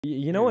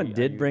You know what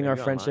did bring are our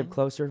you friendship online?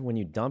 closer? When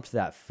you dumped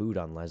that food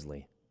on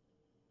Leslie.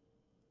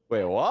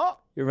 Wait, what?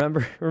 You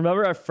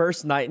remember our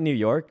first night in New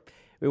York?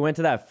 We went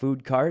to that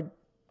food cart,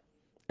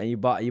 and you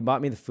bought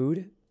me the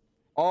food.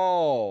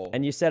 Oh.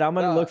 And you said I'm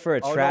gonna look for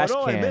a trash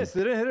no, can. I missed.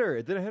 It didn't hit her.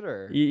 It didn't hit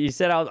her. You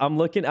said I'm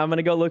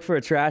gonna go look for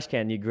a trash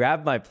can. You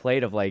grabbed my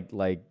plate of like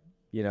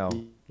you know.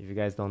 If you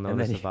guys don't know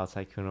this about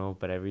Sykkuno,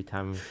 but every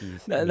time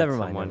he's never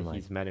mind, someone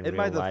he's met in In real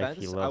my life,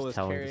 defense, he I loves was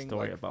telling the carrying,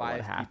 story like, about what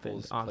 5 happened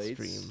people's on plates.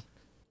 stream.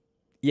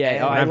 Yeah,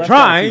 And I I'm left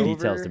trying out a few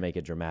details to make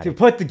it dramatic. To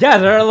put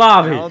together a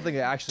lobby. I don't think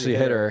it actually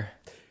hit her.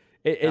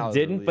 It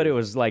didn't, but it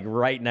was like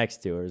right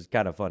next to her. It was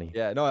kind of funny.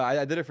 Yeah, no,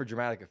 I did it for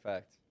dramatic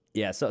effect.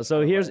 Yeah,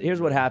 so here's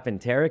what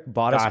happened. Tarek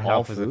bought us all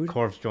help us, food. The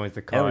corpse joins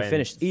the car, and we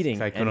finished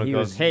eating, and he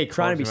goes, was "Hey,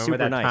 trying to be corpse, super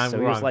remember that nice. time So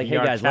we he were was on like, "Hey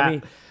VR guys, chat? let me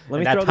And throw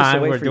that this time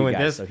away we're for you doing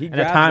guys." this, So he and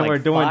grabbed that time like we're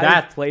doing 5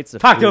 that. plates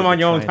of Talk to food him on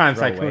your try own and time,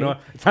 throw away. Sykkuno.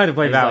 It's time to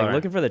play And he's like Valorant.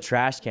 looking for the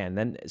trash can,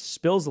 then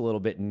spills a little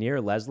bit near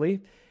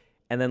Leslie,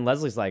 and then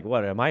Leslie's like,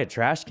 "What? Am I a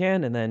trash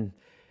can?" And then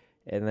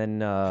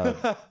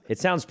it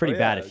sounds pretty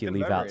bad if you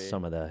leave out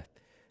some of the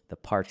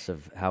parts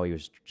of how he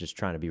was just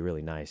trying to be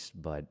really nice,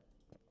 but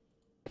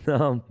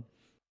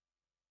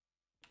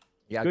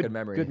Yeah, good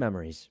memory. Good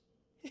memories.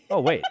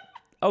 Oh wait.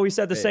 Oh, we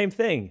said the same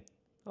thing.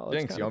 Oh,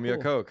 Jinx, you owe me a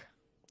Coke.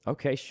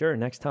 Okay, sure.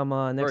 Next time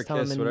I'm in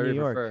New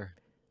York.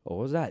 What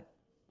was that?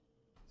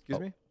 Excuse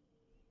me?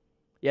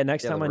 Yeah,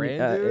 next time I'm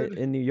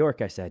in New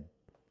York, I said.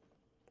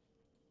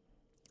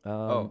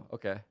 Oh,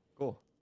 okay. Cool.